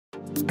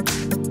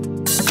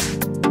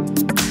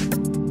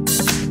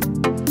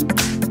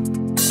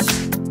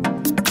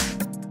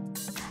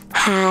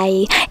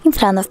Hi, in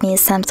front of me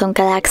is Samsung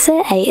Galaxy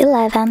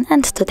A11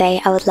 and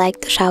today I would like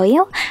to show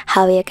you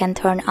how you can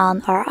turn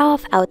on or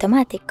off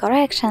automatic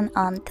correction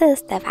on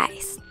this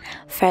device.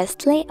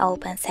 Firstly,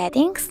 open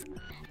Settings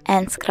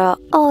and scroll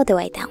all the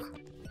way down.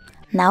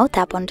 Now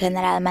tap on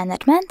General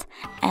Management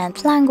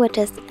and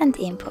Languages and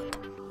Input.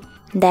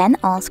 Then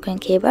on-screen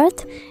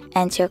keyboard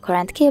and your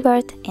current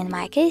keyboard, in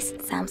my case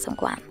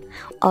Samsung one.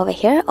 Over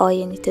here all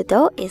you need to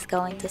do is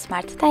go into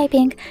Smart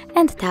Typing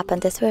and tap on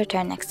the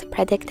switcher next to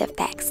Predictive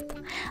Text.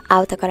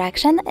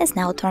 Autocorrection is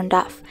now turned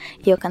off.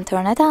 You can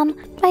turn it on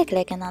by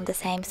clicking on the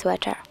same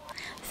switcher.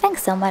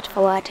 Thanks so much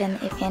for watching.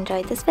 If you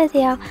enjoyed this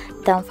video,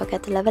 don't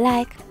forget to leave a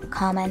like,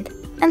 comment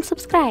and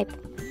subscribe.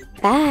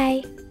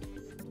 Bye!